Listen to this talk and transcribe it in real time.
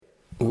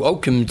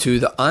Welcome to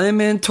the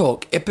Ironman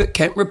Talk Epic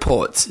Camp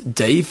Reports,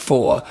 Day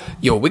 4,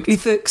 your weekly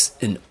fix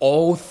in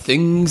all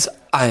things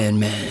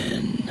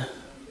Ironman.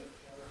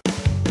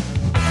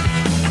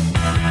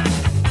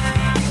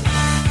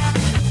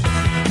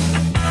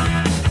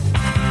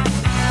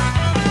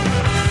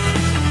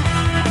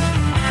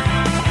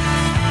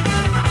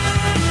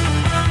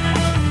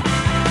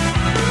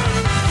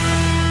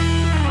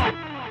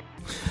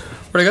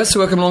 Right guys, so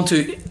welcome along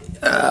to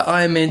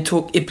Ironman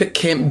Talk Epic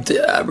Camp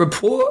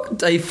Report,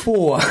 Day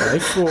 4.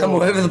 I'm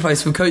all over the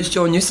place with Coach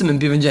John Newsom and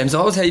Bevan James.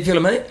 How you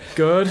feeling, mate?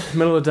 Good.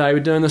 Middle of the day. We're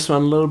doing this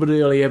one a little bit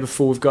earlier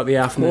before we've got the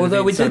afternoon.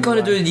 Although we did kind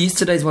of do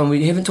yesterday's one.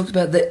 We haven't talked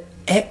about the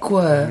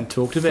Aqua. We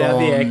talked about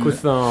the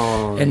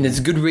Aquathon. And there's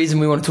a good reason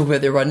we want to talk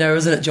about that right now,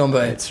 isn't it, Jumbo?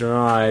 That's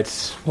right.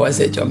 What is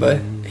that, Jumbo?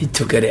 He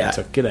took it out.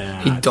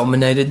 He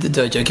dominated the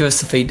dojo. Give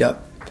us the feed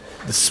up.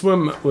 The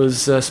swim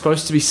was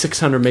supposed to be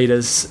 600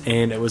 metres,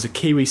 and it was a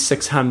Kiwi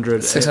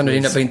 600. 600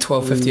 ended up being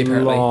 1250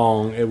 apparently.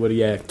 Long. It would,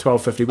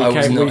 1250. I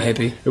was not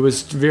happy. It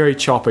was very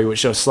choppy,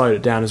 which I slowed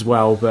it down as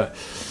well, but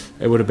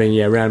it would have been,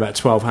 around about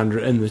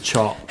 1200 in the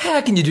chop. How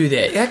can you do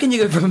that? How can you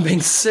go from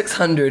being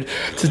 600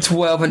 to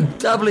 12 and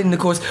doubling the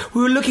course?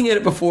 We were looking at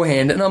it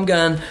beforehand, and I'm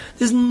going,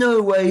 there's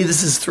no way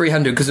this is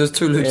 300, because there was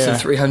 2 loops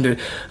of 300.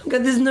 I'm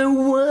going, there's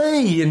no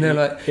way. And they're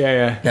like,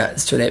 no,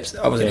 it's 2 laps.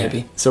 I wasn't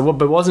happy. So,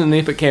 but it wasn't an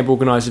Epic Camp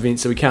organised event,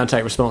 so we can't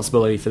take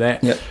responsibility for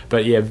that. Yep.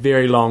 But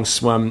very long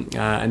swim,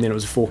 and then it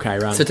was a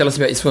 4K run. So tell us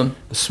about your swim.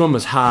 The swim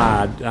was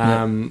hard.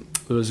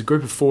 There was a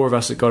group of 4 of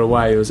us that got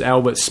away. It was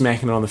Albert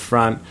smacking it on the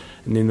front,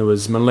 and then there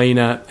was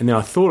Melina, and then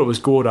I thought it was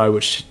Gordo,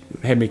 which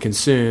had me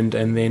concerned,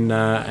 and then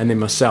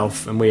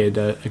myself, and we had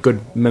a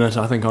good minute,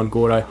 I think, on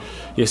Gordo.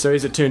 So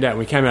as it turned out, when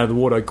we came out of the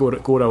water,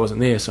 Gordo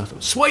wasn't there, so I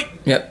thought, sweet!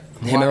 Yep,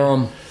 hammer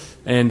on.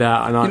 And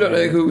you looked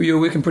like you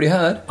were working pretty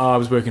hard. I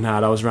was working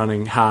hard. I was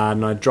running hard,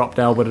 and I dropped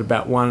Albert at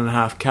about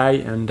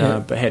 1.5k,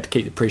 and but had to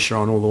keep the pressure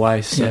on all the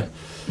way. So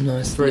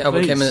nice.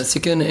 Albert came in at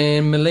second,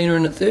 and Melina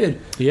in at third.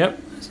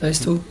 Yep. So he's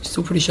still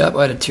pretty sharp.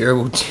 I had a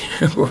terrible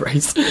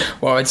race.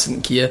 Well, I just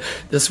didn't care.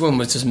 This one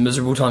was just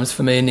miserable times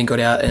for me, and then got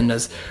out, and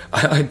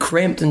I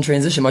cramped in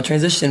transition. My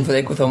transition for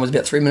the Aquathon was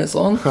about 3 minutes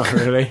long. Oh,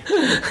 really?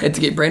 I had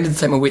to get Brandon to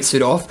take my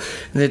wetsuit off,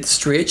 and I had to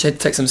stretch. I had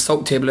to take some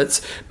salt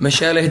tablets.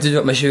 Michelle had to do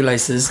up my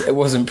shoelaces. It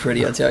wasn't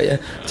pretty, I tell you.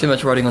 Too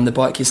much riding on the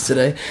bike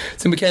yesterday.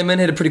 So we came in,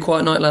 had a pretty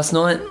quiet night last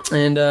night,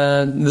 and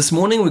this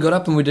morning we got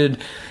up and we did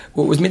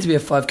what was meant to be a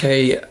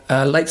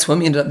 5k late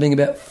swim. Ended up being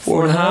about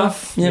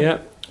 4.5. Yeah.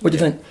 What do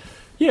you think?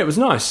 Yeah, it was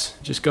nice.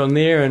 Just gone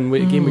there, and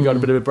we got a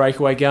bit of a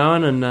breakaway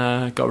going, and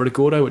got rid of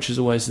Gordo, which is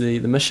always the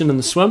mission in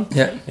the swim.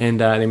 Yeah. And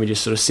then we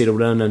just sort of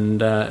settled in,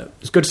 and it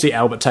was good to see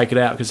Albert take it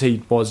out, because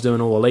he was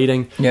doing all the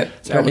leading. Yeah,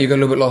 so apparently you got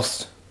a little bit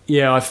lost.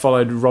 Yeah, I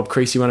followed Rob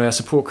Creasy, one of our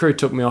support crew,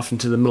 took me off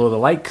into the middle of the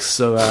lake,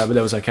 so but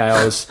that was okay.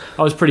 I was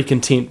pretty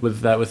content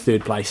with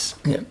third place.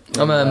 Yeah,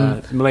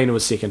 Melina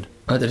was second.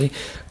 Oh, did he?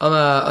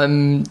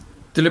 I'm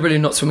deliberately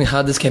not swimming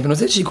hard this camp, and it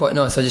was actually quite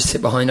nice. I just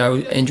sat behind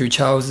Andrew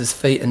Charles's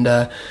feet and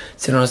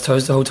sat on his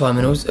toes the whole time,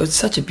 and it was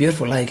such a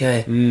beautiful lake,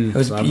 eh? It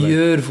was lovely.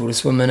 Beautiful to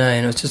swim in, eh?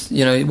 And it was just,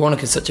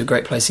 Wanaka's such a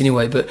great place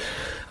anyway, but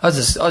I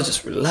was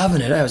just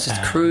loving it. I was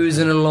just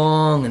cruising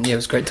along, and it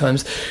was great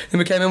times. Then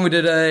we came in, we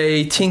did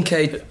a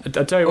 10k.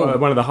 I'll tell you what,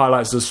 one of the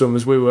highlights of the swim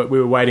was we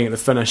were waiting at the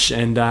finish,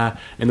 and there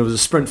was a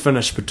sprint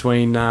finish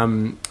between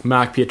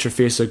Mark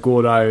Pietrafesa,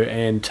 Gordo,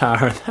 and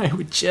Tara. They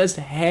were just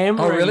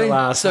hammering the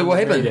last. So what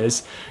happened?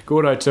 Meters.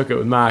 Gordo took it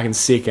with Mark in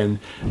second,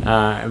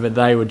 but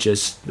they were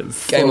just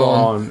full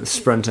on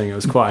sprinting. It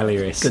was quite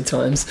hilarious. Good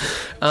times.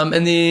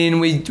 And then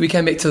we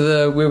came back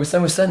to where we're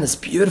staying this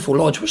beautiful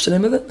lodge. What's the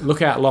name of it?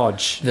 Lookout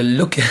Lodge. The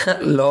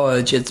Lookout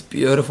Lodge. It's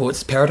beautiful.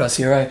 It's paradise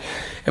here, right?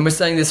 And we're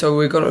staying there, so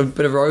we got a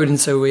bit of road, and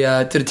so we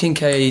did a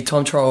 10k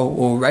time trial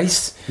or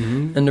race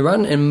in the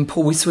run, and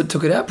Paul Westwood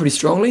took it out pretty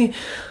strongly.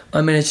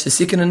 I managed to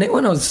second in that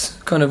one. I was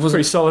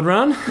pretty solid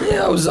run.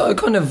 Yeah, I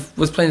kind of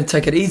was planning to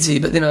take it easy,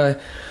 but then I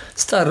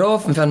started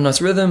off and found a nice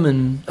rhythm,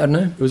 and I don't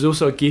know. It was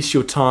also a guess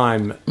your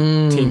time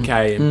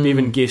 10k, and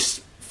Bevan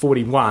guessed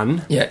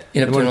 41. Yeah.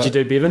 And what did you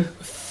do, Bevan?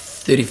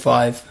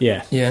 35.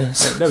 Yeah.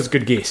 That was a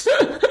good guess.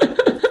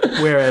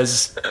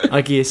 Whereas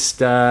I guessed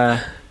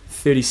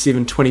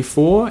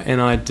 37.24,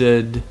 and I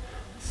did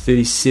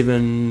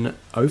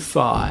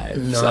 37.05.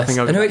 Nice. So I think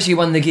and who actually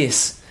won the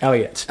guess?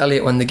 Elliot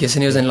won the guess,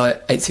 and he was in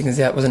like 8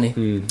 seconds out, wasn't he?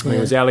 I think it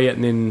was Elliot,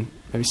 and then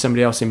maybe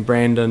somebody else in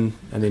Brandon,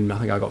 and then I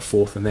think I got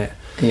 4th in that.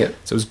 Yeah.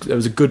 So it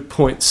was a good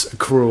points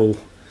accrual.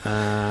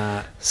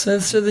 So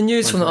the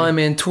news from the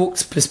Ironman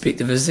Talks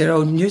perspective is that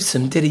old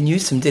Newsom, Daddy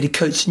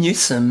Coach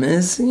Newsom,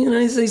 is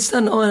he's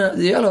starting to iron up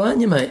the yellow, aren't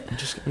you, mate? I'm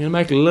going to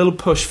make a little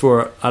push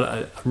for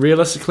it.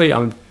 Realistically,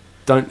 I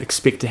don't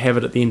expect to have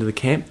it at the end of the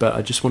camp, but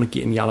I just want to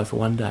get in yellow for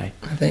one day.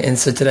 I think, and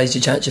so today's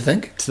your chance, you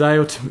think? Today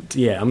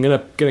I'm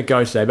going to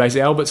go today.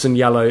 Basically, Albert's in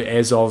yellow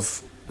as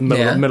of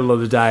middle of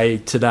the day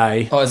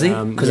today. Oh, is he?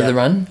 Because of the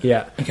run?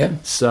 Yeah. Okay.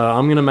 So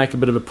I'm going to make a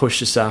bit of a push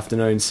this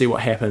afternoon, see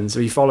what happens.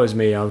 If he follows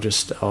me, I'll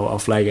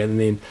flag it, and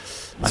then.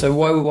 So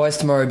why is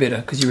tomorrow better?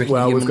 Because you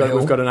reckon we've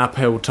got an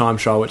uphill time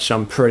trial, which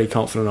I'm pretty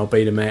confident I'll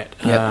beat him at.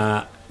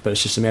 Yep. but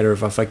it's just a matter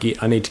of if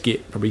I need to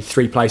get probably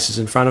 3 places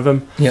in front of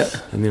him, Yeah.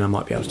 and then I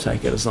might be able to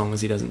take it as long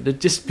as he doesn't. It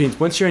just depends.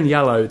 Once you're in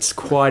yellow, it's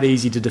quite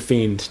easy to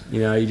defend.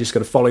 You know, you just got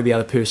to follow the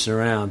other person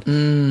around.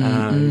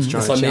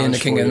 It's like me in the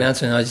King of the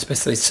Mountain. I just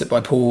basically sit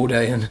by Paul all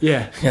day, and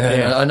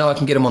I know I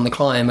can get him on the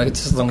climb, but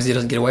just as long as he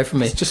doesn't get away from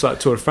me. It's just like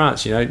Tour de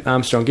France. You know,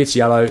 Armstrong gets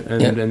yellow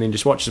and then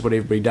just watches what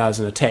everybody does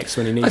and attacks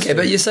when he needs to. Okay,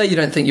 but you say you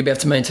don't think you'll be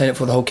able to maintain it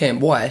for the whole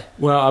camp. Why?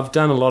 Well, I've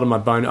done a lot of my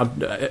bonus.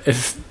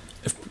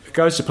 If it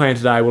goes to plan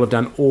today, we'll have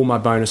done all my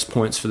bonus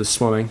points for the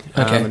swimming.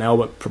 Okay. And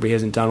Albert probably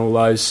hasn't done all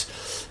those.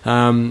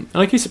 And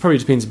I guess it probably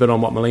depends a bit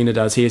on what Molina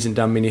does. He hasn't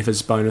done many of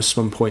his bonus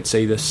swim points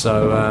either,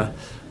 so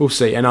we'll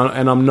see. And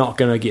I'm not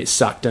going to get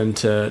sucked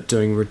into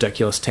doing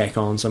ridiculous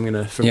tack-ons. I'm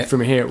going to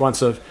from here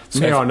once I've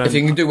So if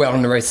you can do well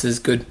on the races,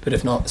 good. But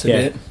if not, so be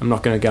it. I'm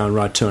not going to go and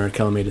ride 200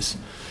 kilometres.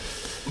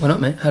 Why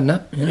not, mate? Harden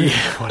up. Yeah,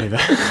 whatever.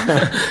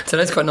 So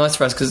that's quite nice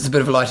for us because it's a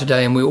bit of a lighter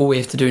day, and all we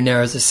have to do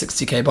now is a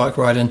 60k bike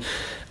ride. And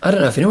I don't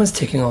know if anyone's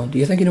ticking on. Do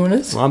you think anyone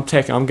is? Well, I'm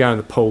going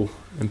to the pool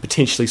and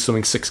potentially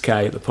swimming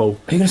 6k at the pool.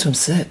 Are you going to swim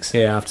 6?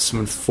 Yeah, after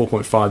swimming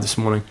 4.5 this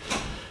morning.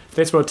 If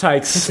that's what it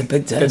takes. That's a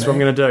big day. That's what I'm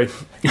going to do.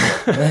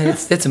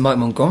 That's a Mike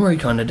Montgomery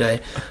kind of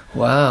day.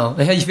 Wow.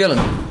 And how you feeling?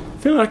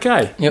 Feeling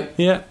okay. Yep.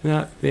 Yeah.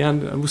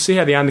 We'll see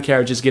how the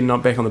undercarriage is getting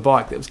on back on the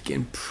bike. That was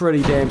getting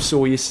pretty damn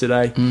sore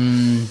yesterday.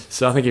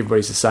 So I think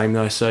everybody's the same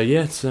though. So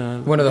yeah, it's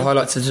one of the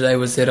highlights of today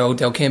was that old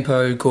Del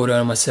Campo, Gordo,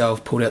 and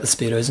myself pulled out the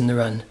speedos in the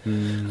run.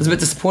 I was a bit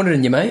disappointed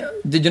in you, mate.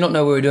 Did you not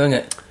know we were doing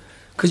it?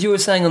 Because you were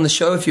saying on the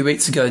show a few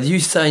weeks ago, you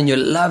saying you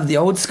love the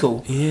old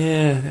school.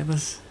 Yeah, that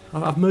was.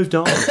 I've moved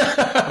on. Because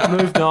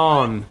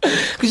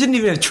you didn't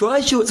even have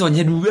tri-shorts on.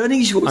 You had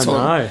running shorts on.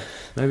 I know.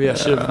 Maybe I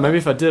should have. Maybe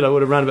if I did, I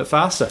would have run a bit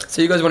faster.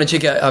 So you guys want to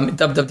check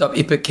out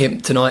Epic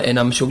Camp tonight, and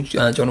I'm sure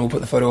John will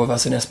put the photo of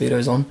us in our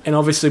speedos on. And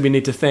obviously we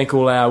need to thank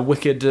all our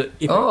wicked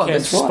Epic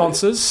Camp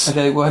sponsors.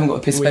 Okay, well I haven't got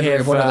a piece of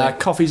paper. We have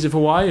Coffees of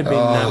Hawaii.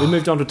 We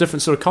moved on to a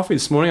different sort of coffee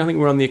this morning. I think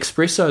we're on the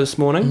espresso this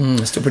morning.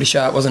 Still pretty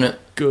sharp, wasn't it?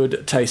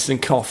 Good tasting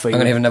coffee. I'm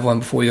going to have another one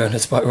before we go on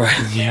this bike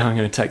ride. Yeah, I'm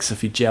going to take a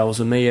few gels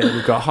with me.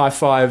 We've got High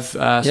Five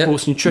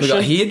Sports Nutrition.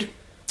 We've got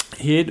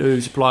Head,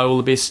 who supply all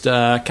the best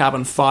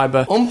carbon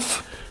fibre.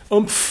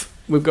 Oomph.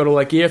 We've got all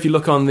that gear. If you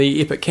look on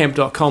the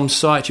epiccamp.com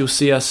site, you'll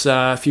see us,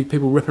 a few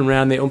people ripping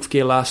around their oomph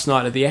gear last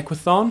night at the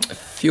Aquathon.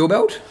 Fuel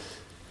belt?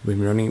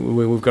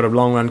 We've got a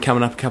long run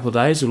coming up a couple of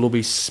days. We'll all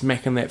be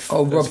smacking that.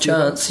 Rob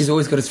Chance, he's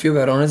always got his fuel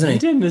belt on, hasn't he? He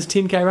did in his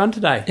 10k run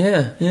today.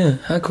 Yeah,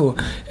 how cool.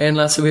 And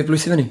lastly, we have Blue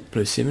 70.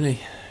 Blue 70.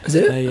 Is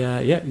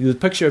it? Yeah, the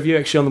picture of you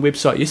actually on the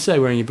website yesterday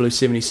wearing your Blue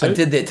 70 suit. I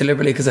did that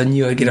deliberately because I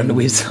knew I'd get on the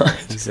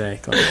website.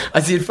 Exactly.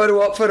 I said photo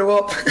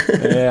op.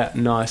 Yeah,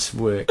 nice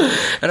work.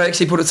 And I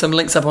actually put some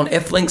links up on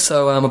F-Links,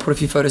 so I'll put a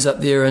few photos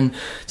up there and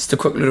just a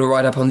quick little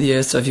write-up on the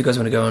air. So if you guys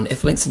want to go on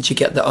F-Links and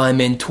check out the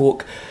Ironman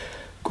Talk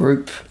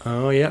group.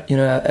 Oh, yeah. You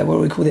know, what do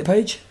we call that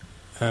page?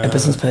 Our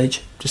business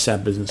page. Just our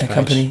business page. Our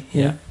company,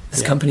 yeah.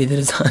 This company that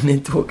is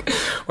Ironman Talk.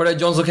 Right,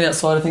 John's looking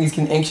outside. I think he's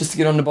getting anxious to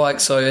get on the bike,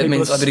 so it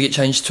means I better get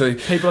changed too.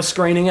 People are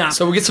screening up.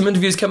 So we'll get some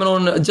interviews coming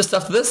on just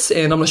after this,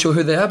 and I'm not sure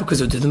who they are because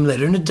we'll do them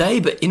later in the day.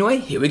 But anyway,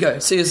 here we go.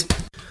 See us.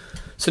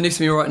 So next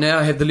to me right now,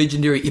 I have the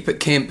legendary Epic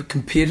Camp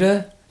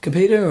competitor,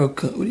 or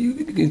what are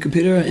you,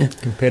 competitor? Yeah.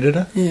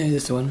 Competitor? Yeah,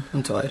 that's the one.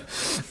 I'm tired.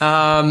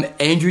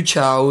 Andrew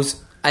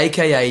Charles,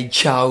 a.k.a.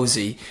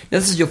 Charlesy. Now,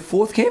 this is your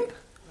 4th camp?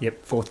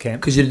 Yep, 4th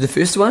camp. Because you did the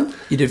first one,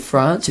 you did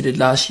France, you did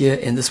last year,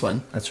 and this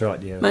one. That's right,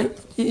 yeah. Mate,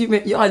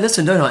 I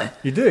listen, don't I?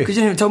 You do. Because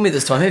you haven't told me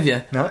this time, have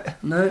you? No.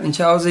 No, and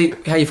Charlesy,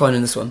 how are you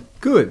finding this one?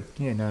 Good.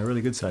 Yeah, no,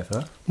 really good so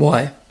far.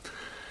 Why?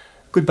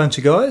 Good bunch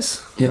of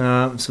guys.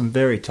 Yep. Some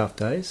very tough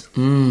days.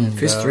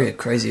 First 3 are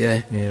crazy,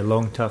 eh? Yeah,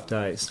 long, tough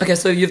days. Okay,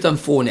 so you've done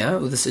 4 now.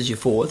 Well, this is your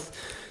 4th.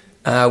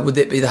 Would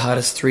that be the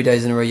hardest 3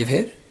 days in a row you've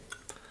had?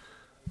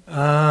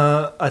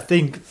 I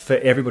think for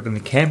everybody in the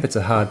camp, it's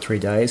a hard 3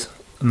 days.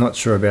 I'm not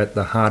sure about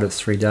the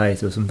hardest 3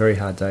 days. There were some very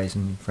hard days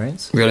in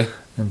France. Really?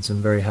 And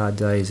some very hard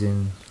days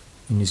in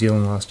New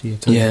Zealand last year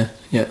too. Yeah.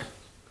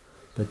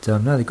 But no,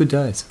 they're good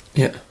days.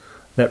 Yeah.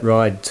 That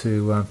ride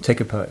to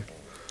Tekapo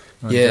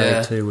on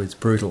day 2 was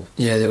brutal.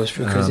 Yeah, that was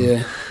pretty crazy,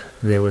 yeah.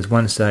 There was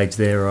one stage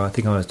there where I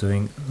think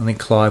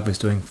Clive was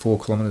doing 4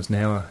 kilometres an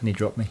hour and he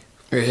dropped me.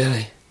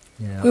 Really?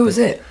 Yeah. Where was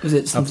that? Was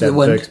it up the that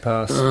wind? Burke's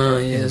Pass? Oh,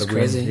 yeah, it's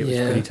crazy. It was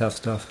pretty tough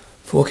stuff.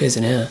 4 k's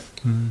an hour.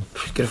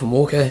 Get it from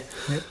walk, eh?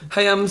 Yep.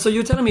 Hey, so you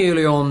were telling me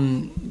earlier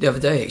on the other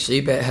day, actually,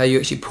 about how you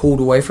actually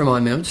pulled away from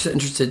Ironman. I'm just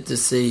interested to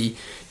see,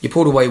 you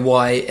pulled away,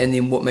 why, and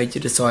then what made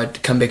you decide to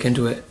come back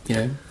into it, you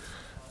know?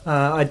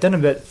 I'd done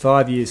about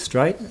 5 years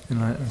straight,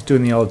 and I was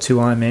doing the old 2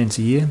 Ironmans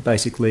a year,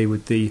 basically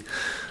with the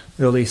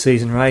early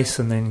season race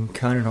and then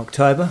Kona in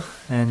October.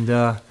 And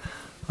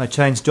I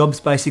changed jobs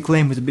basically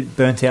and was a bit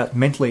burnt out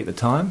mentally at the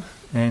time.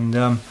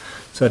 And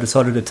so I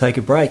decided to take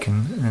a break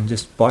and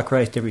just bike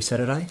raced every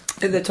Saturday.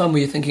 At that time, were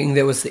you thinking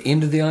that was the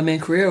end of the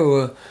Ironman career,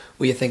 or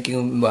were you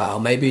thinking, well,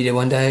 maybe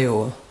one day,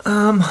 or...?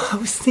 I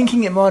was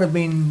thinking it might have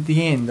been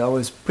the end. I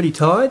was pretty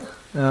tired.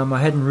 I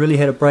hadn't really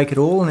had a break at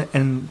all,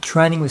 and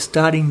training was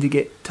starting to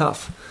get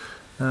tough.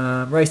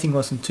 Racing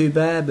wasn't too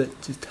bad,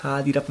 but just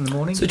hard to get up in the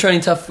morning. So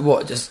training tough for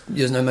what? Just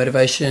there's no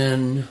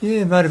motivation?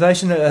 Yeah,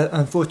 motivation.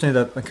 Unfortunately,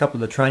 a couple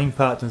of the training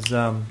partners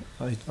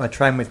I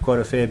trained with quite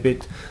a fair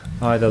bit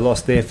either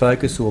lost their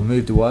focus or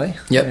moved away.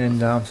 Yep. And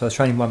so I was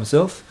training by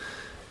myself.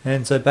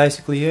 And so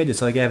basically, I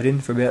gave it in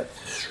for about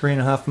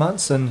 3.5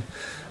 months and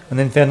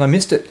then found I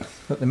missed it.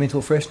 Got the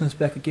mental freshness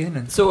back again.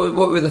 And So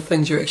what were the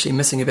things you're actually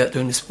missing about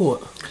doing the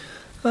sport?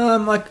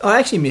 I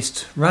actually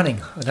missed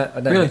running.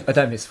 Really? I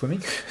don't miss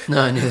swimming.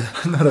 No, neither.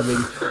 I'm not a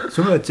big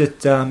swimmer. I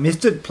just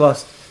missed it.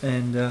 Plus,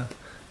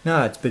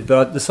 but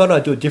I decided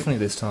I'd do it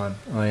differently this time.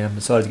 I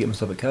decided to get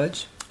myself a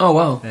coach. Oh,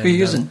 wow. Who And, are you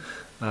using?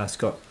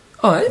 Scott.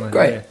 Oh, yeah,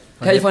 great. Yeah.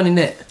 How are you finding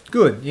that?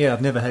 Good. Yeah,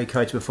 I've never had a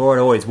coach before.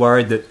 I'd always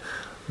worried that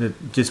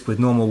just with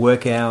normal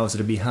work hours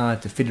it'd be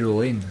hard to fit it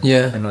all in.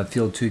 Yeah. And I'd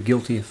feel too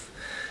guilty if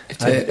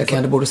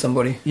Accountable to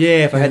somebody.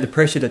 Yeah, if I had the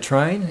pressure to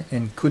train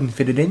and couldn't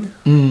fit it in,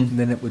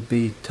 then it would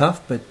be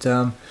tough. But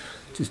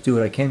just do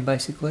what I can,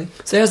 basically.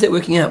 So how's that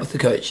working out with the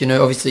coach?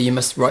 Obviously you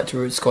must write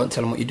to Scott and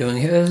tell him what you're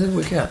doing. How does it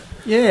work out?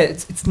 Yeah,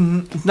 it's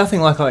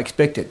nothing like I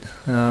expected.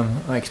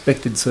 I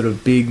expected sort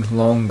of big,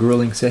 long,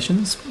 grueling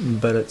sessions,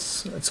 but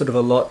it's sort of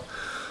a lot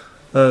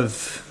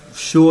of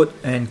short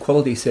and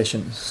quality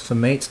sessions. For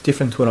me, it's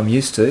different to what I'm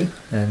used to.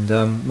 And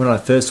when I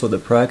first saw the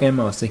program,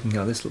 I was thinking,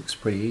 oh, this looks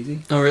pretty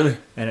easy. Oh, really?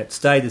 And it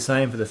stayed the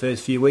same for the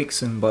first few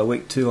weeks, and by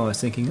week 2 I was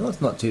thinking, oh,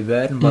 it's not too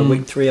bad. And by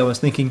week 3 I was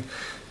thinking,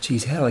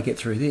 geez, how do I get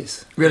through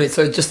this? Really?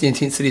 So just the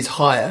intensity is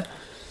higher?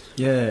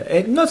 Yeah,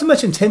 and not so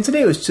much intensity,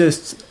 it's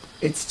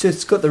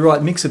just got the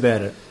right mix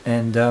about it.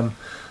 And I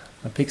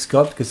picked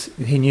Scott because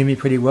he knew me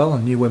pretty well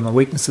and knew where my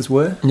weaknesses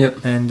were.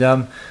 Yep.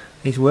 And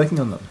he's working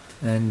on them.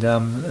 And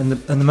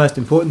the most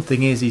important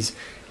thing is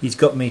he's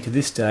got me to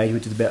this stage,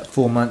 which is about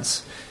 4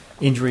 months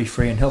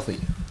injury-free and healthy.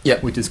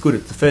 Yep. Which is good.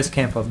 It's the first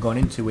camp I've gone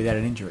into without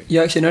an injury.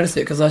 You actually noticed it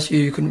because last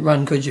year you couldn't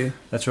run, could you?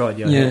 That's right.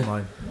 Yeah. Yeah.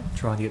 I'm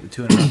trying to get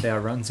the 2.5 hour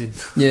runs in.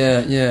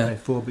 Yeah.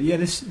 Before. But yeah,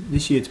 this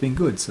year it's been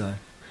good. So.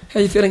 How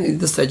are you feeling at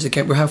this stage of the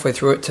camp? We're halfway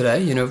through it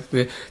today.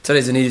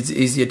 Today's an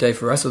easier day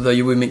for us, although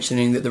you were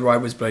mentioning that the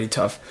ride was bloody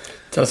tough.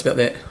 Tell us about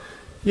that.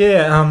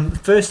 Yeah, the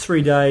first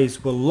 3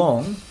 days were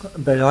long,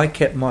 but I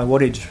kept my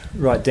wattage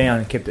right down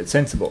and kept it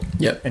sensible.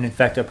 Yep. And in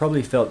fact, I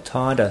probably felt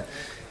tighter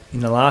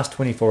in the last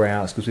 24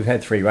 hours because we've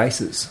had 3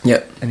 races.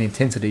 Yep. And the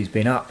intensity's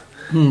been up.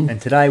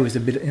 And today was a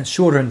bit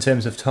shorter in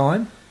terms of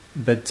time,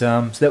 but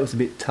so that was a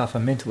bit tougher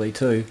mentally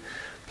too.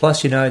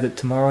 Plus, that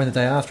tomorrow and the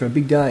day after are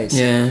big days.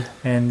 Yeah.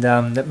 And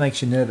that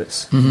makes you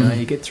nervous.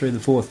 You get through the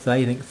 4th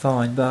day, you think,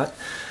 fine, but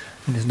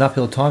there's an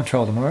uphill time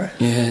trial tomorrow.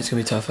 Yeah, it's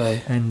going to be tough, eh?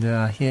 And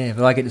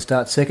but I get to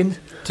start second.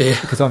 Yeah.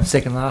 Because I'm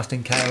second last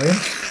in KOM.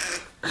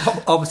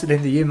 Opposite end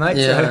of you, mate.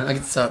 Yeah, So I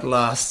get to start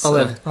last. I'll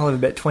have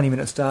about 20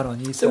 minutes start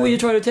on you. So will you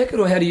try to attack it,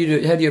 or how do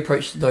you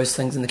approach those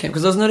things in the camp?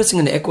 Because I was noticing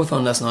in the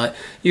Equathon last night,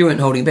 you weren't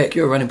holding back.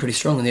 You were running pretty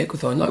strong in the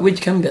Equathon. Like, where'd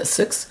you come, about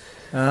 6th?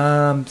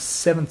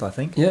 7th, I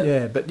think. Yeah.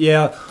 Yeah, but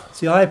yeah,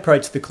 see, I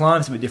approach the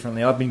climbs a bit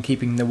differently. I've been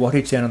keeping the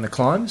wattage down on the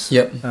climbs.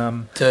 Yep.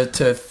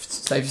 To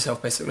save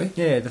yourself, basically.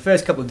 Yeah, the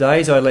first couple of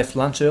days I left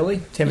lunch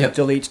early, 10 minutes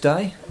early each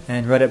day,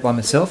 and rode out by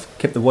myself,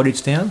 kept the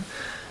wattage down.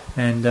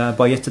 And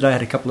by yesterday I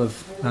had a couple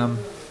of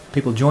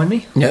people join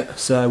me. Yep.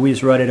 So we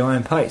just rode at our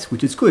own pace,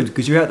 which is good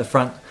because you're out the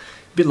front,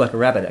 a bit like a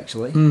rabbit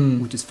actually,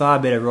 which is far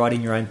better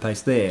riding your own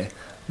pace there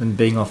than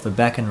being off the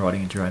back and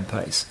riding at your own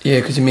pace.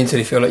 Yeah, because you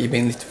mentally feel like you're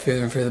being left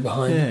further and further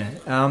behind.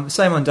 Yeah.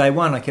 Same on day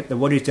 1, I kept the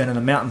wattage down on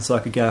the mountain so I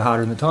could go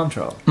harder in the time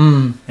trial.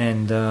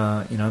 And,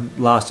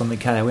 last on the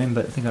KOM,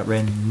 but I think I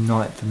ran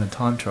 9th in the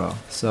time trial.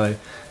 So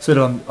sort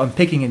of I'm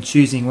picking and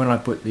choosing when I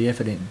put the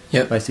effort in,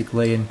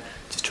 basically, and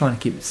just trying to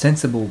keep it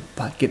sensible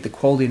but get the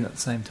quality in at the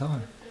same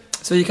time.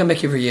 So you come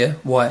back every year.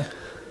 Why?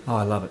 Oh,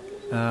 I love it.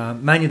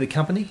 Mainly the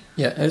company.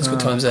 Yeah, it's good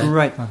times there.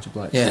 Great bunch of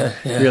blokes. Yeah.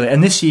 Really.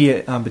 And this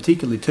year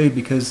particularly too,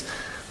 because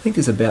I think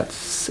there's about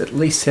at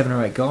least 7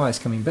 or 8 guys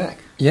coming back.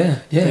 Yeah.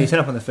 So you turn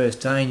up on the first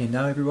day and you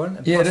know everyone.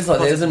 And Yeah, it is like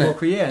that, isn't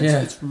it?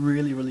 Yeah, it's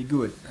really, really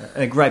good.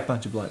 And a great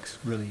bunch of blokes,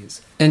 really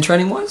is. And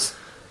training-wise?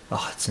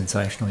 Oh, it's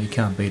sensational. You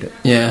can't beat it.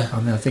 Yeah.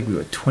 I mean, I think we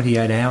were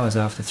 28 hours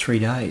after 3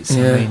 days.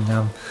 Yeah. I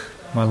mean,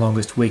 my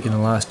longest week in the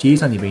last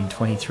year's only been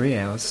 23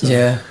 hours. So,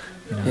 Yeah.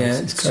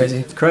 it's crazy.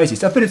 It's crazy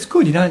stuff, but it's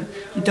good. You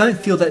don't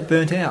feel that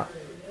burnt out.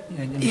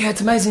 Yeah,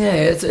 it's amazing.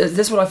 Yeah,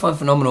 that's what I find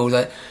phenomenal.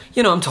 That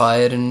I'm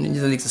tired and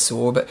your legs are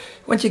sore, but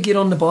once you get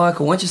on the bike,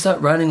 or once you start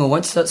running, or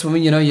once you start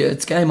swimming,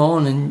 it's game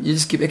on, and you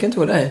just get back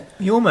into it. Eh?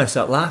 You almost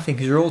start laughing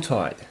because you're all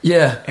tired.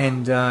 Yeah.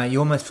 And you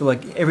almost feel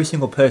like every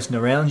single person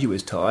around you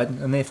is tired,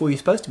 and therefore you're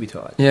supposed to be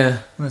tired. Yeah. And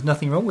there's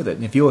nothing wrong with it.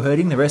 And if you're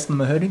hurting, the rest of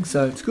them are hurting,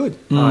 so it's good.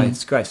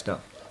 It's great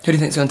stuff. Who do you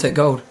think's going to take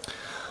gold?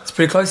 It's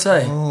pretty close,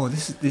 eh? Oh,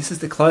 this is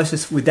the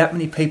closest with that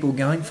many people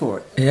going for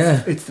it.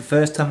 Yeah. It's the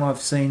first time I've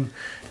seen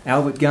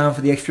Albert going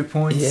for the extra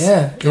points.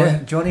 Yeah.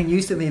 Johnny and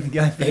Houston even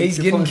going for the He's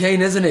extra getting points.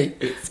 keen, isn't he?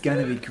 It's going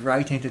to be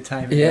great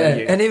entertainment. Yeah.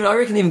 And I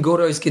reckon even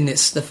Gordo's getting that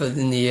sniffer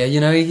in the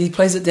air. He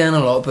plays it down a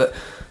lot, but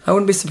I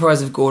wouldn't be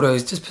surprised if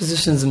Gordo's just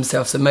positions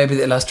himself so maybe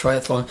that last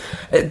triathlon.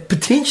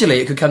 Potentially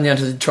it could come down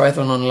to the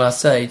triathlon on the last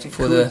stage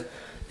for the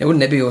Yeah,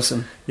 wouldn't that be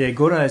awesome? Yeah,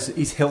 Gordo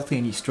he's healthy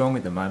and he's strong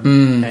at the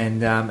moment,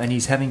 and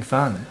he's having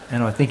fun.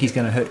 And I think he's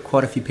going to hurt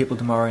quite a few people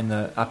tomorrow in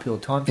the uphill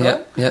time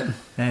trial. Yeah.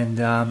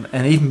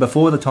 And even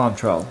before the time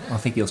trial, I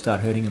think he'll start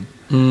hurting him.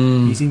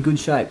 He's in good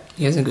shape.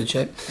 He is in good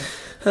shape.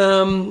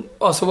 So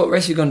what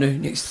race are you going to do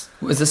next?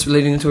 Is this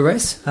leading into a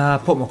race?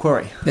 Port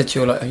Macquarie. That's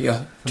your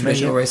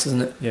traditional race,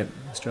 isn't it? Yeah,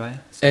 Australia.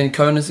 And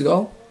Kona is the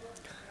goal?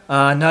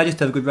 No, just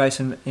have a good race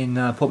in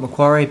Port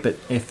Macquarie, but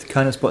if the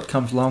Kona spot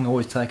comes along, I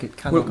always take it.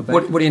 Can't look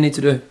back. What do you need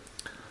to do?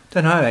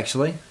 Don't know,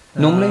 actually.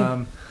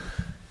 Normally?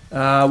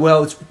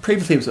 Well,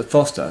 previously it was at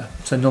Foster,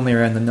 so normally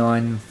around the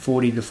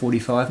 9:40 to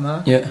 45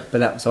 mark. Yeah.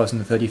 But I was in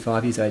the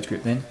 35 years age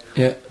group then.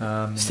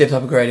 Yeah. Stepped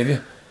up a grade, have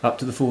you? Up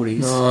to the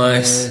 40s.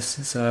 Nice.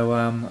 Yes, so,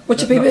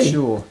 what's your PB? Not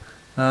sure.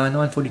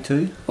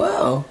 9:42.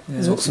 Wow. Yeah,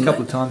 That's awesome, a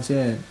couple of times,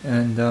 yeah.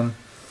 And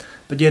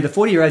but yeah, the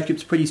 40-year age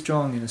group's pretty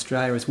strong in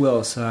Australia as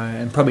well. So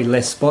and probably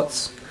less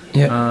spots.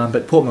 Yeah.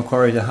 But Port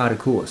Macquarie is a harder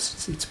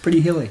course. It's pretty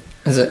hilly.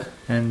 Is it?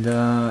 And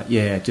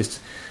just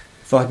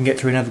if I can get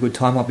through and have a good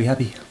time, I'll be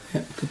happy.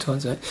 Yeah, good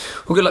times, mate.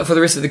 Well, good luck for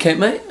the rest of the camp,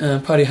 mate.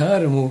 Party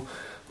hard, and we'll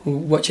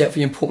watch out for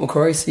you in Port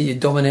Macquarie. See you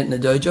dominating the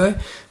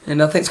dojo. And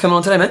thanks for coming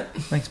on today, mate.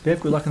 Thanks,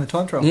 Bev. Good luck in the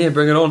time trial. Yeah,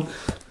 bring it on.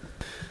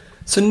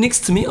 So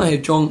next to me, I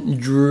have John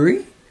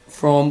Drury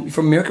from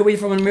America. Where are you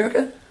from in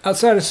America?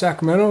 Outside of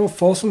Sacramento,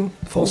 Folsom,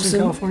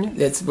 California.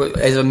 That's what,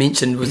 as I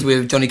mentioned, was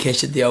where Johnny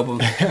Cash did the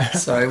album.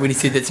 So when he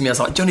said that to me, I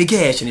was like, Johnny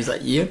Cash, and he's like,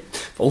 yeah,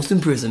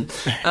 Folsom Prison.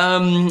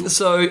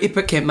 So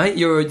Epic Camp, mate.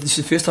 This is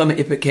your first time at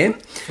Epic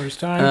Camp. First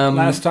time,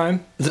 last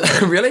time.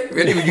 Really?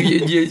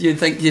 You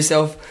think to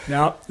yourself?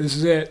 No, this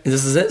is it.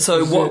 This is it.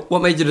 So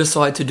what made you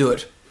decide to do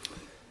it?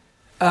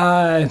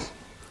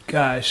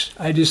 Gosh,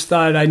 I just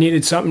thought I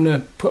needed something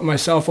to put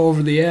myself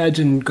over the edge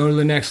and go to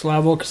the next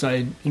level because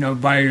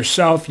by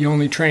yourself, you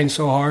only train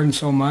so hard and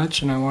so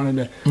much, and I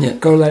wanted to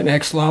go to that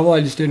next level. I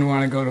just didn't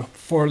want to go to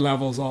 4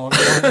 levels all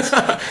at once.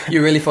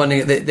 You're really finding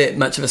it that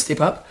much of a step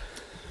up?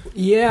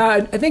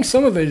 Yeah, I think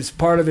some of it is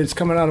part of it's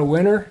coming out of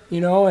winter,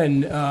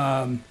 and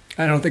I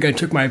don't think I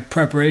took my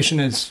preparation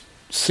as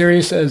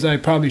serious as I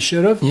probably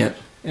should have. Yeah.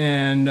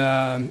 And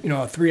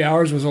 3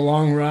 hours was a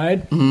long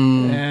ride,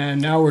 and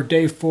now we're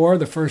day 4.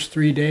 The first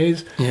 3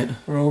 days,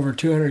 we're over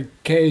 200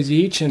 Ks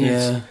each, and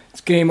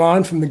it's game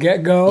on from the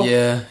get go.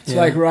 Yeah, it's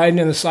like riding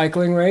in a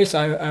cycling race,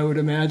 I would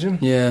imagine.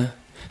 Yeah.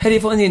 How do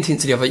you find the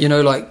intensity of it?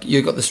 Like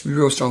you've got this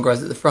real strong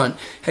guys at the front.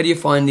 How do you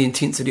find the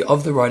intensity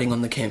of the riding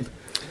on the camp?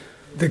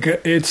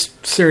 It's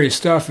serious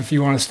stuff if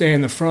you want to stay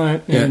in the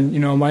front, and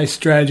my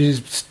strategy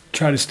is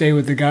try to stay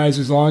with the guys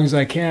as long as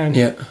I can.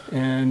 Yeah.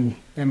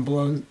 And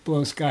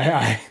blow sky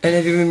high. And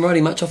have you been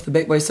riding much off the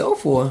back by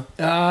yourself, or?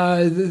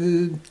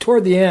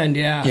 Toward the end,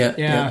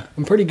 yeah.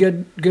 I'm pretty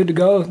good to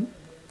go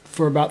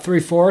for about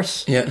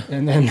 3/4. Yeah.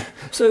 And then.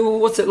 So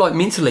what's it like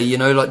mentally?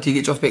 Like do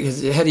you get off back?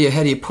 How do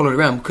you pull it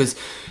around? Because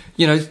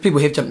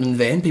people have jumped in the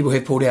van, people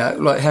have pulled out.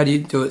 Like how do you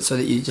do it so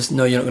that you just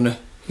know you're not going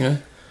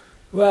to,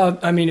 Well,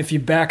 I mean, if you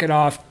back it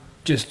off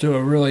just to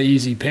a really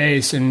easy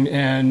pace and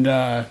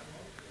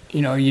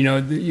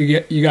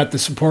you got the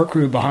support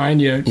crew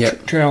behind you,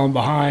 trailing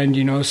behind,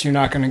 so you're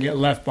not going to get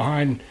left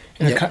behind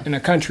in a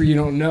country you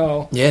don't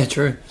know. Yeah,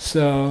 true.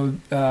 So,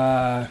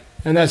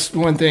 and that's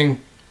one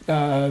thing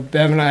Bev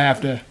and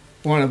I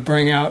want to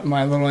bring out in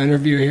my little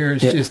interview here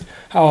is just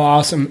how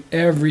awesome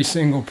every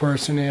single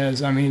person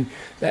is. I mean,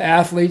 the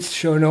athletes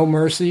show no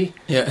mercy.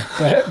 Yeah.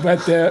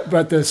 But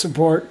the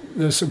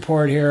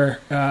support here,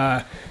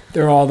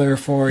 they're all there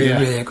for you.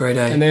 Really a great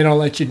day. And they don't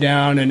let you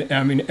down. And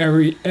I mean,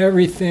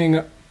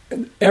 everything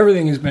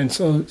has been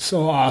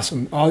so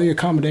awesome. All the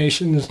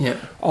accommodations,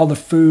 all the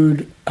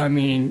food. I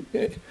mean,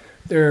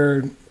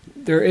 there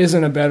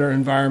isn't a better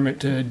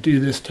environment to do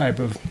this type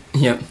of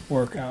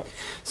workout.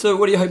 So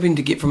what are you hoping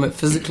to get from it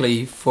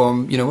physically?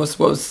 What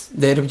was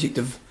that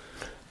objective?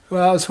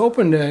 Well, I was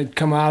hoping to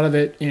come out of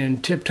it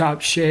in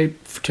tip-top shape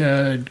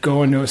to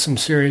go into some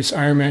serious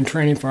Ironman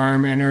training for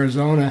Ironman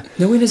Arizona.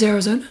 Now, when is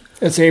Arizona?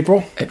 It's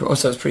April. Oh,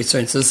 so it's pretty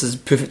soon. So this is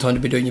perfect time to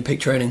be doing your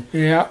peak training.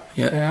 Yeah.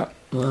 Wow.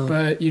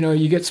 But,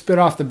 you get spit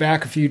off the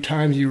back a few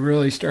times, you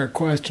really start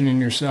questioning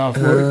yourself.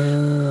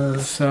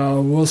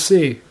 So we'll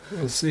see.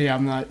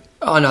 I'm not...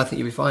 Oh, no, I think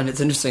you'll be fine. It's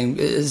interesting.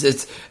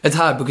 It's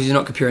hard because you're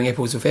not comparing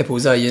apples with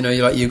apples, are you?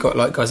 You've got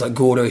like guys like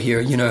Gordo here,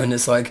 and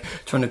it's like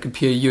trying to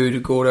compare you to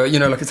Gordo.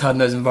 Like it's hard in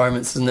those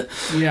environments, isn't it?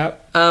 Yeah.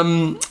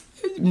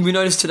 We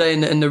noticed today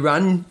in the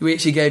run, we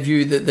actually gave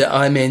you the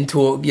Ironman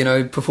talk,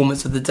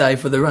 performance of the day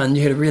for the run.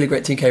 You had a really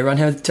great 10K run.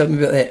 Tell me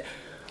about that.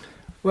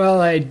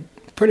 Well, I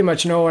pretty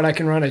much know what I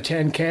can run a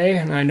 10K,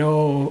 and I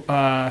know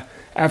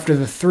after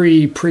the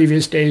 3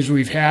 previous days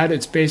we've had,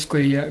 it's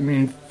basically,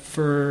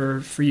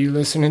 for you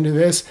listening to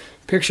this,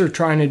 picture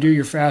trying to do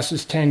your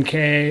fastest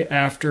 10K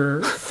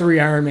after 3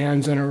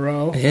 Ironmans in a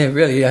row. Yeah,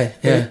 really,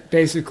 yeah.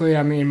 Basically,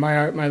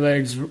 my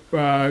legs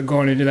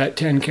going into that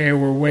 10K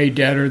were way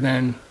deader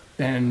than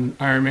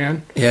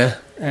Ironman. Yeah.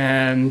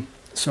 And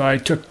so I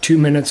took 2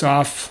 minutes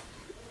off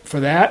for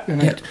that,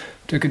 and I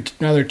took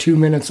another 2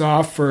 minutes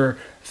off for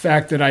the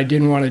fact that I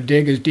didn't want to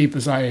dig as deep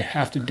as I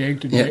have to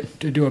dig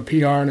to do a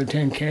PR in a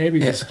 10K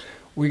because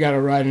we got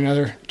to ride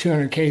another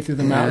 200K through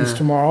the mountains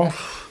tomorrow.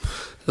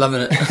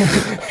 Loving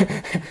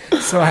it.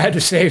 So I had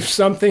to save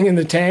something in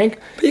the tank.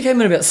 But you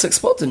came in about 6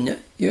 spots, didn't you?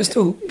 You were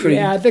still pretty...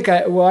 Yeah, I think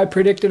I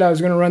predicted I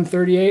was going to run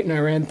 38, and I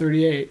ran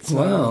 38. So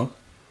Wow.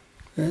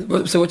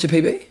 So what's your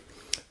PB?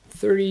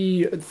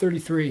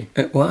 33.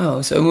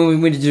 Wow. So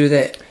when did you do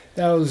that?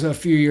 That was a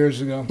few years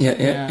ago.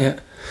 Yeah.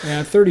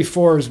 Yeah,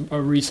 34 is a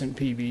recent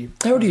PB.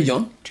 How old are you,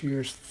 John? 2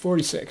 years.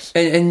 46.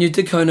 And you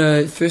did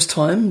Kona first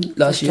time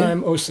last year?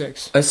 First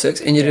time, 06.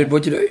 06. And you did,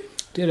 what'd you do?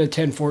 Did a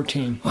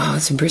 10:14. Wow,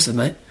 that's impressive,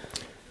 mate.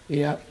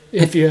 Yeah.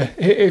 If you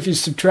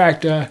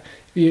subtract, if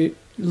you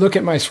look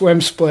at my swim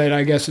split,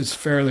 I guess it's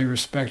fairly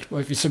respectable.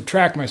 If you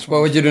subtract my swim,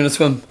 What would you do in a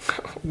swim?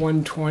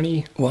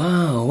 120.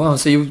 Wow.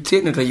 So you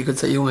technically, you could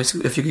say you almost,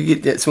 if you could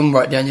get that swim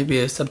right down, you'd be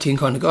a sub-10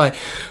 kind of guy.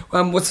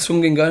 What's the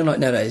swim game going like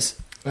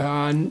nowadays?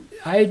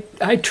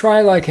 I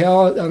try like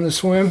hell on the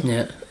swim.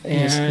 Yeah.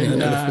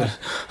 And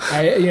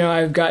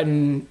I've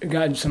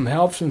gotten some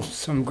help from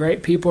some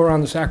great people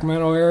around the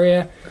Sacramento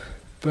area.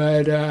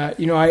 But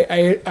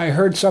I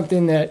heard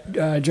something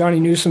that Johnny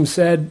Newsom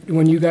said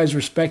when you guys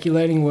were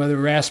speculating whether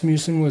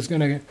Rasmussen was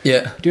going to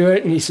do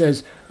it, and he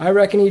says, "I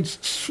reckon he'd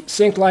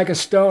sink like a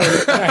stone."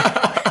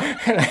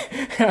 and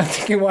I'm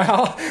thinking,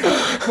 well,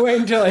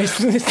 wait until I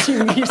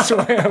see me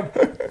swim.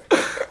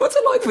 What's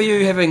it like for you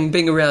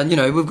being around,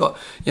 we've got,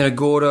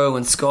 Gordo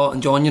and Scott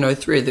and John,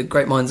 3 of the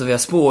great minds of our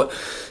sport,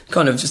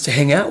 kind of just to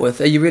hang out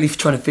with. Are you really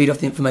trying to feed off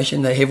the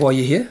information they have while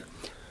you're here?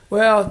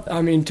 Well,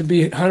 I mean, to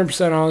be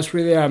 100% honest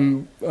with you,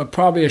 I'm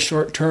probably a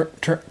short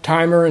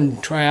timer in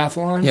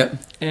triathlon. Yep.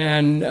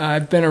 And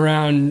I've been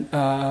around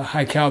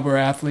high caliber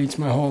athletes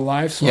my whole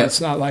life, so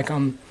it's not like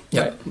I'm,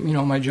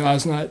 my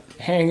jaw's not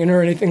hanging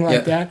or anything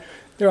like that.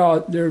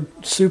 They're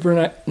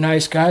super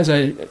nice guys.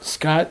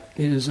 Scott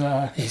is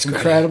he's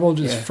incredible,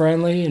 just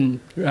friendly, and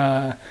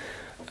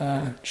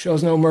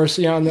shows no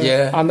mercy on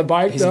the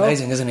bike. He's though.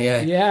 Amazing, isn't he?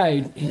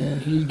 Yeah.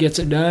 He gets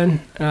it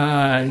done.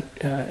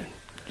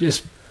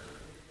 Just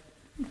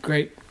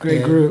great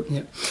group.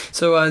 Yeah.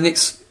 So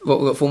next, we've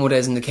got 4 more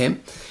days in the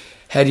camp.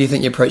 How do you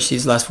think you approach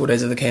these last 4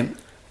 days of the camp?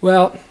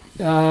 Well,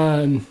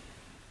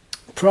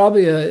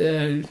 probably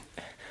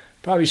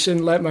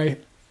shouldn't let my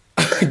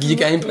your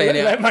game plan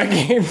out. Let my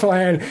game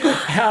plan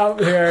out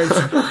there. It's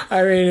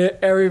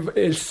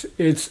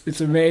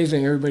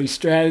amazing. Everybody's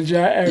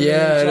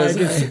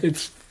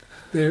strategizing.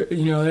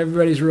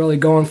 Everybody's really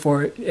going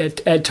for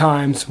it at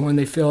times when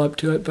they feel up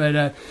to it.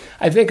 But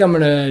I think I'm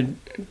gonna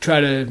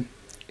try to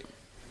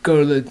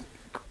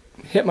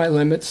hit my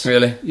limits.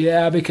 Really?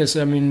 Yeah, because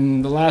the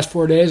last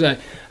 4 days I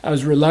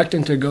was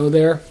reluctant to go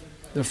there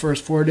the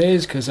first 4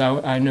 days because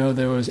I know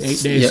there was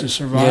 8 days to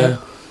survive. Yeah.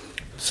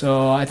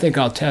 So I think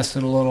I'll test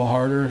it a little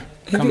harder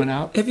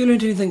out. Have you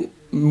learned anything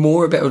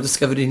more about or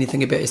discovered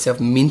anything about yourself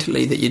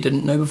mentally that you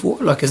didn't know before?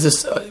 Like, is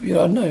this, I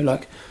don't know,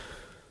 like...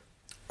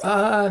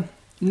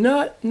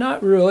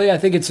 Not really. I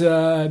think it's,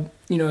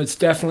 it's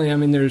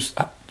definitely, there's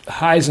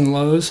highs and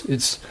lows.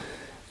 It's,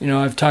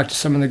 I've talked to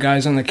some of the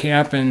guys on the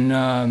camp,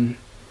 and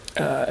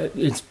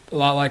it's a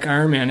lot like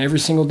Ironman. Every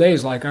single day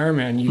is like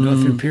Ironman. You go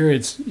through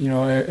periods,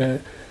 where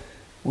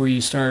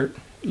you start,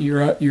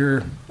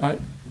 you're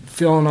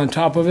feeling on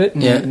top of it,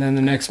 and then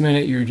the next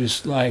minute you're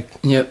just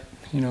like, give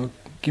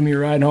me a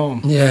ride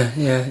home. Yeah,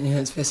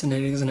 it's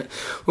fascinating, isn't it?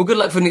 Well, good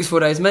luck for the next 4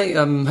 days, mate.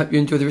 Hope you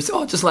enjoy the rest.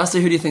 Just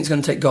lastly, who do you think is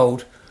going to take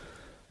gold?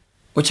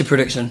 What's your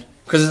prediction?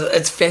 Because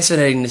it's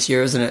fascinating this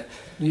year, isn't it?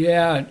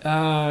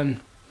 Yeah.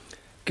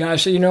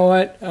 Gosh, you know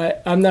what?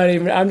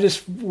 I'm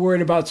just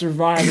worried about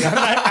surviving.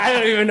 I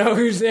don't even know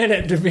who's in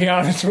it, to be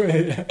honest with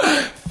you.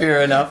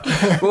 Fair enough.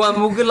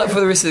 Well, good luck for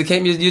the rest of the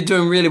camp. You're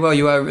doing really well.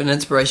 You are an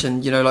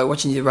inspiration. Like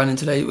watching you running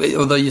today,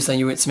 although you're saying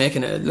you weren't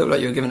smacking it, it looked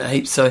like you were giving it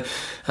heaps. So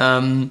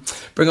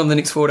bring on the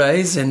next 4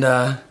 days and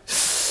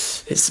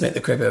let's smack the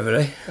crap over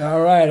it, eh?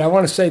 All right. I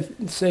want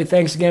to say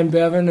thanks again,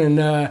 Bevan,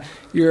 and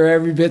you're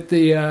every bit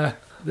the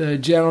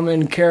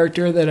gentleman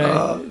character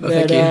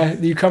that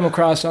you come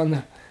across on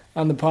the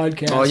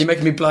podcast. Oh, you're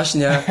making me blush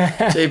now.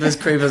 Jeepers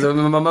creepers. My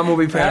mum will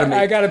be proud of me.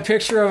 I got a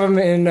picture of him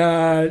in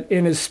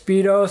his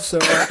Speedo, so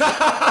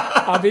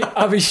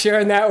I'll be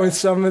sharing that with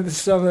some of the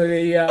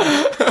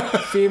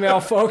female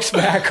folks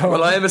back home.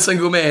 Well, I am a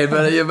single man,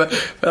 but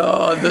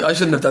I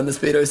shouldn't have done the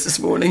Speedos this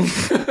morning.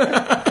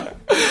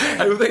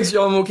 Hey, well, thanks,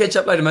 John. We'll catch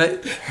up later,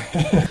 mate.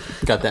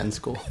 Got that in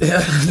school.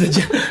 Yeah,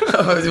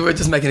 we're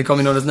just making a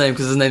comment on his name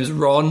because his name's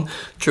Ron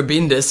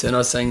Trebendus, and I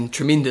was saying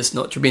tremendous,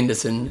 not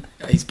Trebendus, and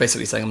he's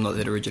basically saying I'm not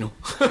that original.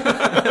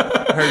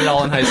 Heard it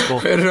all in high school.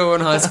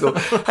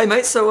 Hey,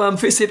 mate, so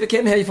first step at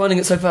camp, how are you finding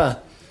it so far?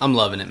 I'm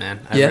loving it, man.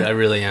 I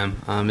really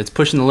am. It's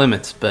pushing the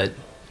limits, but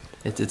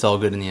it's all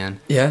good in the end.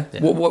 Yeah?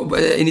 What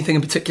anything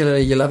in particular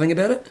you're loving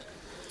about it?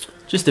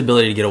 Just the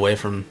ability to get away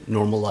from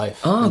normal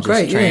life. Oh,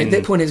 great. Train, at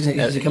that point it's going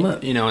to come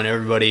up. And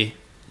everybody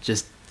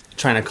just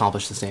trying to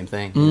accomplish the same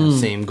thing,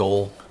 same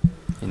goal,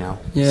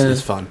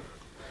 It's fun.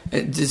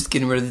 Just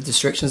getting rid of the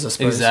distractions, I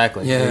suppose.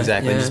 Exactly. Yeah.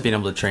 Just being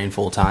able to train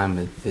full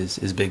time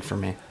is big for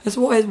me.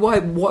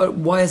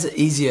 Why is it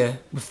easier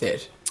with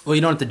that? Well,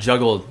 you don't have to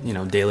juggle,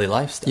 daily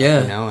life stuff.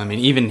 Yeah. I mean,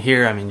 even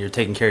here, I mean, you're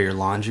taking care of your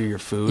laundry, your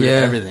food, Yeah.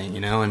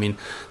 everything. I mean,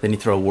 then you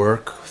throw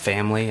work,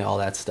 family, all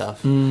that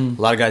stuff. A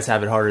lot of guys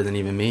have it harder than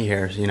even me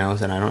here. And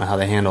I don't know how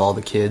they handle all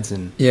the kids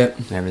and Yeah.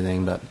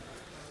 everything. But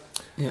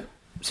Yeah.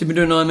 So you've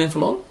been doing Ironman for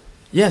long?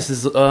 yes,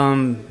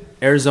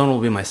 Arizona will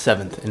be my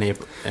 7th in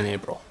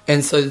April.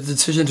 And so the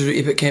decision to do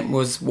Epic Camp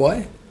was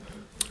why?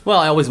 Well,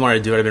 I always wanted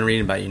to do it. I've been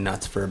reading about you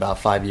nuts for about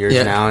 5 years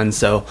Yeah. now, and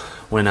so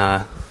when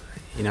I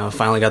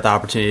finally got the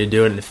opportunity to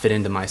do it and it fit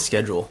into my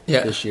schedule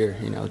Yeah. this year,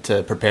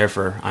 to prepare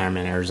for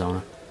Ironman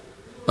Arizona.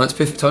 Well, it's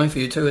perfect timing for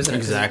you too, isn't it?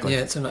 'Cause Exactly. Yeah,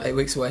 it's only 8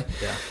 weeks away.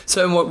 Yeah.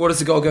 So what is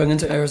the goal going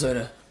into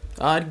Arizona?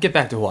 I'd get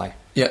back to Hawaii.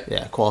 Yeah.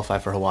 Yeah, qualify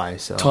for Hawaii.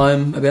 So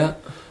Time about?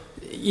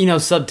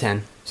 sub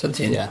 10. Sub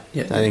 10? Yeah,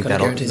 Yeah, I think kinda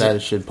guarantees that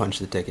it. should punch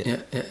the ticket. Yeah,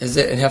 yeah. Is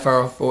that, and how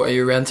far off, or are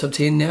you around sub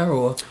 10 now,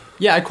 or?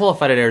 Yeah, I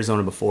qualified at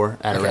Arizona before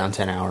at Okay. around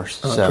 10 hours.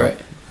 Oh, so great.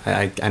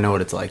 I know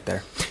what it's like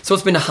there. So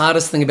what's been the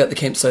hardest thing about the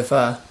camp so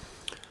far?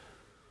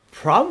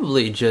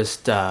 Probably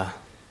just the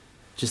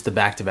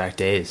back-to-back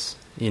days,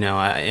 and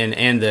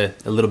a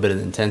little bit of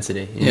the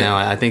intensity. Yeah.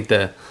 I think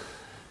the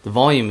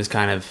volume is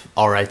kind of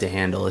all right to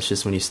handle. It's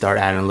just when you start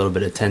adding a little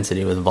bit of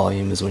intensity with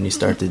volume is when you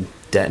start to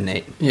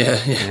detonate. Yeah,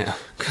 yeah. Yeah,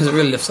 Because it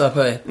really lifts up,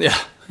 eh? yeah,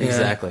 Yeah.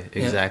 exactly,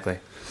 Yeah. exactly.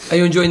 Are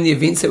you enjoying the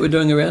events that we're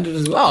doing around it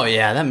as well? Oh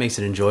yeah, that makes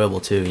it enjoyable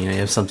too. You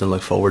have something to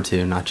look forward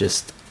to, not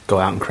just go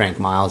out and crank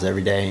miles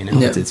every day.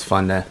 Yeah. It's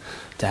fun to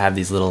have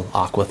these little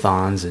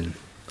aquathons and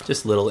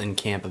just little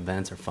in-camp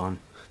events are fun.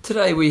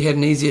 Today we had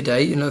an easier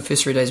day. The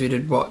first 3 days we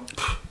did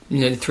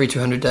 3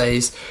 200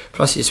 days,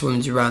 plus your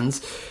swims, your runs.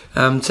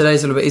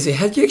 Today's a little bit easier.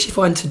 How did you actually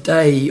find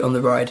today on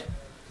the ride?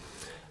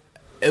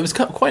 It was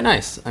quite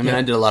nice. I mean, Yeah.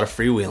 I did a lot of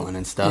freewheeling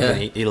and stuff, Yeah.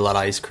 and eat a lot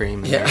of ice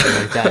cream and Yeah.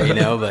 everything like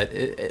that, but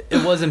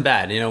it wasn't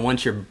bad.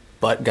 Once your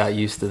butt got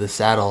used to the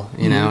saddle,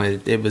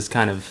 it was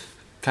kind of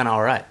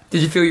all right.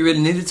 Did you feel you really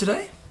needed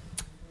today?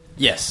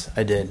 Yes,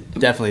 I did.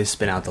 Definitely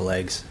spin out the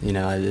legs. It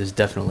was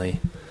definitely...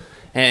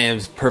 And it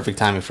was perfect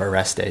timing for a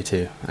rest day,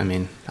 too. I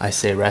mean, I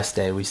say rest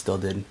day, we still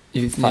did...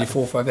 You needed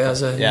 4 or 5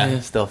 hours.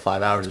 Still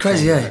 5 hours. of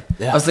Crazy, training.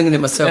 yeah. I was thinking to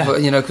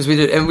myself, Yeah. because we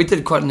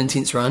did quite an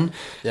intense run,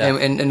 Yeah.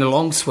 and a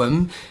long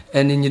swim,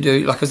 and then you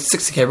do like a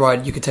 60k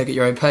ride. You could take at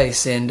your own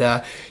pace, and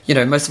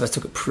most of us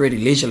took it pretty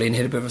leisurely and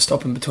had a bit of a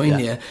stop in between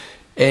Yeah.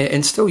 there,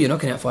 and still you're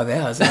knocking out 5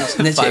 hours, and that's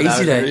 5 your easy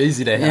hours, day. your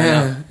easy day, I yeah,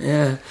 know.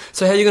 yeah.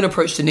 So how are you going to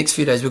approach the next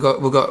few days? We've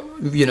got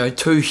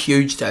 2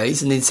 huge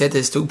days, and then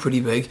Saturday's still pretty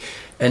big,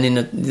 and then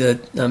the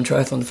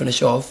triathlon to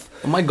finish off.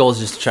 Well, my goal is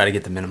just to try to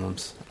get the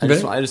minimums. I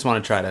just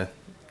want to try to...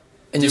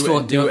 And you're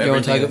on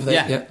everything. target for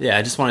that? Yeah.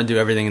 I just want to do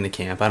everything in the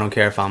camp. I don't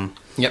care if I'm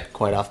Yep.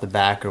 quite off the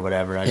back or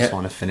whatever. I just Yep.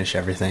 want to finish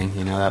everything.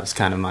 That was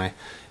kind of my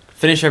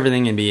finish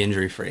everything and be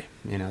injury free.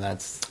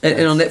 That's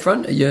And on that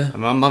front, yeah.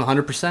 I'm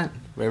 100%.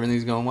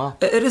 Everything's going well.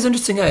 It is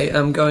interesting,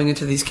 going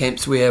into these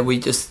camps where we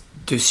just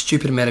do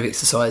stupid amount of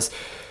exercise.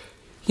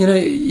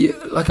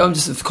 I'm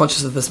just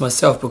conscious of this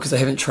myself because I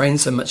haven't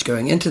trained so much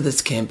going into this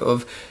camp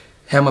of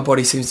how my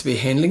body seems to be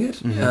handling it.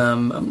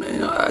 Mm-hmm.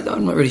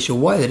 I'm not really sure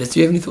why that is. Do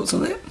you have any thoughts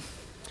on that?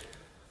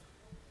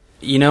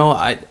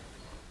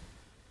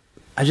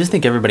 I just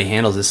think everybody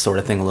handles this sort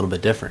of thing a little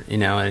bit different,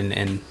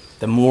 and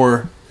the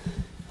more,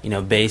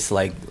 base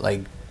like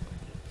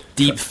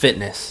deep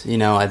fitness,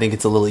 I think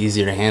it's a little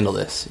easier to handle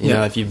this.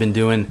 Yeah. If you've been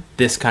doing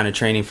this kind of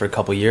training for a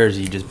couple years,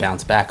 you just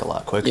bounce back a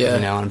lot quicker, Yeah.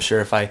 and I'm sure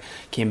if I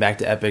came back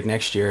to Epic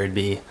next year, it'd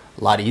be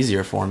a lot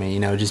easier for me,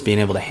 just being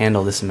able to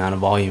handle this amount of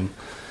volume,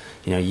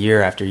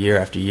 year after year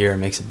after year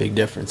makes a big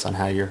difference on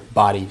how your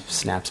body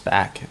snaps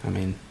back. I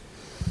mean,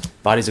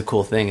 body's a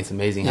cool thing. It's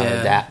amazing how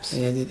it adapts.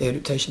 Yeah, the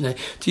adaptation there.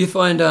 Do you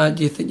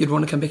think you'd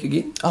want to come back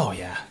again? Oh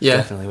yeah, Yeah.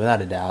 definitely,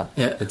 without a doubt.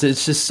 Yeah.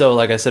 It's just so,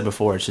 like I said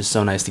before, it's just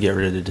so nice to get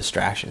rid of the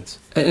distractions.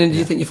 And do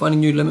you think you're finding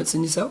new limits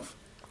in yourself?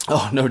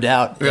 Oh, no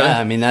doubt. Really? Yeah,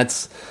 I mean,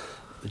 that's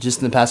just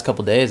in the past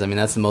couple days. I mean,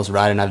 that's the most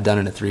riding I've done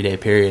in a 3-day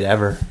period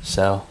ever.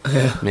 So,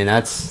 Yeah. I mean,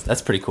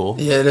 that's pretty cool.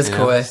 Yeah, it is you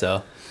cool, know? eh?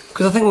 So,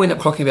 Because I think we ended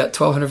up clocking about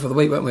 1,200 for the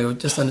week, weren't we? Or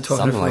just under 1,200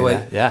 something for like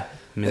the week. that. Yeah.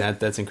 I mean,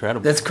 that's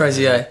incredible. That's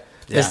crazy, eh?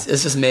 Yeah. It's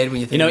just mad when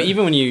you think about it.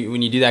 Even when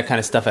you do that kind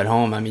of stuff at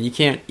home, I mean, you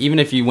can't, even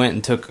if you went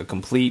and took a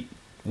complete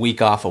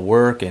week off of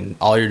work and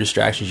all your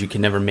distractions, you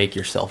can never make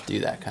yourself do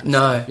that kind of No.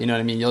 stuff. You know what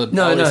I mean? You'll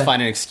No, always no.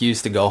 find an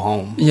excuse to go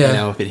home.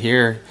 Yeah. But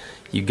here,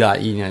 you got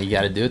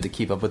to do it to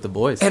keep up with the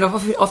boys. And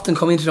I've often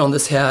commented on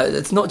this, how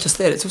it's not just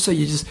that, it's also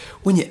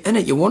when you're in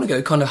it, you want to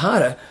go kind of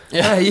harder.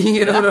 Yeah.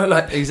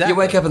 Like, Exactly. you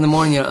wake up in the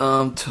morning, you're like,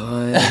 oh, I'm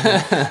tired,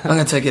 I'm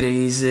going to take it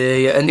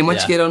easy. And then once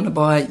Yeah. you get on the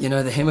bike,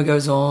 the hammer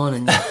goes on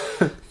and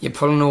you're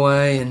pulling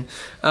away. And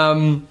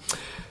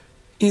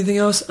anything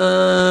else?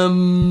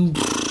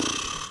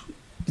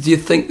 Do you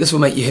think this will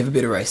make you have a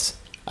better race?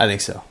 I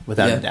think so,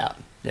 without Yeah. a doubt.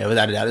 Yeah,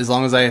 without a doubt. As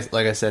long as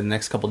like I said, the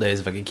next couple of days,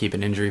 if I can keep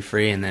it injury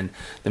free, and then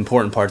the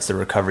important part's the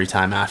recovery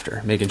time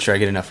after, making sure I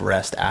get enough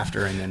rest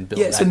after, and then build.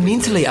 Yeah, back so into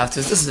mentally it.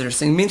 afterwards, this is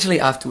interesting. Mentally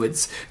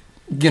afterwards,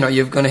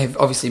 you're going to have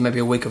obviously maybe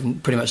a week of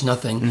pretty much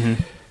nothing. Mm-hmm.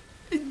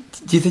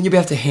 Do you think you'll be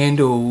able to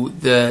handle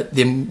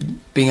them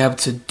being able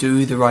to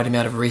do the right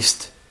amount of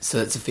rest so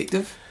it's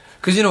effective?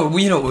 Because you know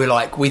what we're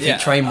like. We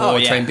think train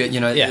more, train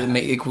better.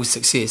 Equals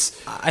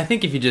success. I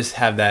think if you just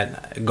have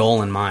that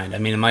goal in mind. I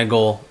mean, my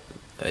goal,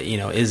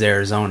 is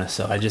Arizona,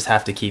 so I just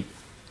have to keep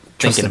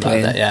thinking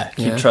about that. Yeah,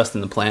 keep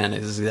trusting the plan.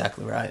 Is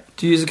exactly right.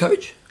 Do you use a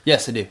coach?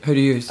 Yes, I do. Who do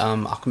you use?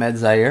 Ahmed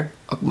Zaire.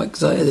 Ahmed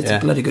Zaire, that's a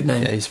bloody good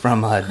name. Yeah, he's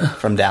from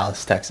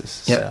Dallas,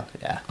 Texas. Yep. So,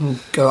 yeah.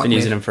 Go up, been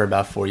using him for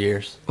about 4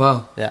 years.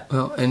 Wow. Yeah.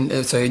 Well,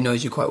 and so he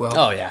knows you quite well.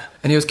 Oh, yeah.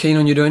 And he was keen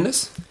on you doing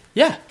this?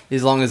 Yeah,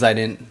 as long as I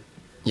didn't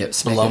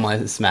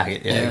smack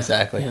it. Yeah,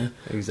 exactly. Yeah.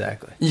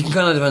 Exactly. You can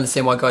kind of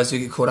understand why guys do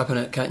get caught up in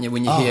it, can't you,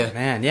 when you hear... Oh,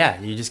 man, yeah.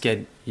 You just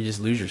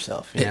lose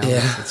yourself, you know?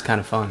 Yeah. It's kind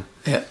of fun.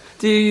 Yeah.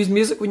 Do you use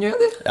music when you're out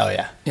there? Oh,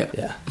 yeah.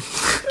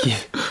 Yeah.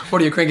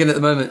 What are you cranking at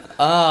the moment?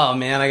 Oh,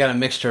 man, I got a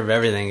mixture of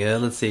everything.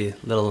 Let's see,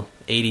 little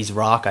 80s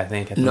rock, I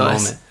think, at the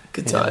moment.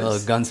 Good times.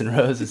 Little Guns N'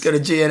 Roses. Got a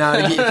GNR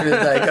to get you through the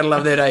day. Gotta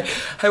love that, eh?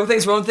 Hey, well,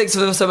 thanks, Ron. Thanks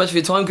so much for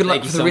your time. Good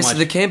luck for the rest of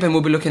the camp, and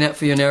we'll be looking out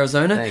for you in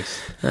Arizona.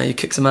 Thanks. You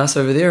kick some ass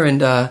over there,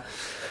 and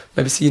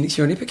maybe see you next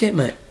year on Epic Camp,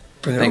 mate.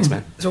 Bring it Thanks,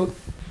 on. man.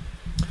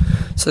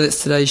 So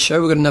that's today's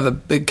show. We've got another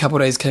big couple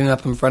of days coming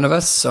up in front of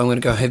us, so I'm going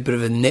to go have a bit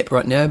of a nap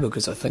right now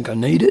because I think I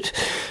need it.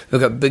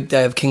 We've got a big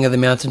day of King of the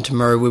Mountain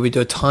tomorrow where we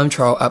do a time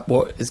trial up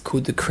what is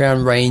called the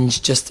Crown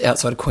Range just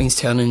outside of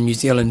Queenstown in New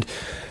Zealand.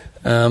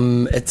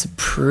 It's a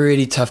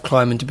pretty tough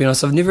climb, and to be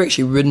honest, I've never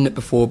actually ridden it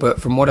before, but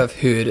from what I've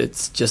heard,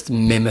 it's just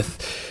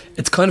mammoth.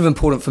 It's kind of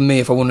important for me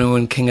if I want to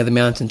win King of the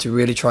Mountain to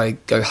really try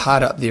go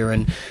hard up there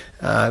and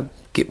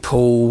get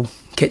Paul...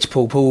 Catch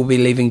Paul. Paul will be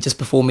leaving just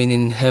before me,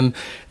 and him,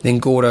 then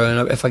Gordo.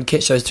 And if I can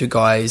catch those two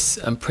guys,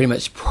 I'm pretty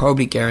much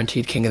probably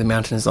guaranteed King of the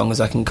Mountain as long as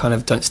I can kind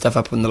of don't stuff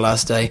up on the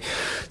last day.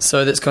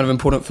 So that's kind of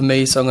important for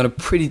me. So I'm going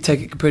to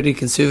take it pretty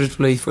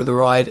conservatively for the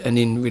ride and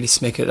then really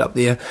smack it up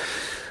there.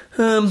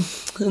 And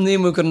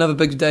then we've got another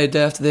big day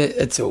after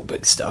that. It's all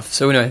big stuff.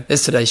 So anyway,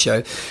 that's today's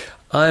show.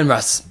 I'm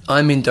Russ.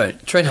 I'm in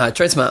Don't. Train hard,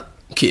 train smart.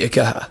 Kia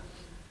kaha.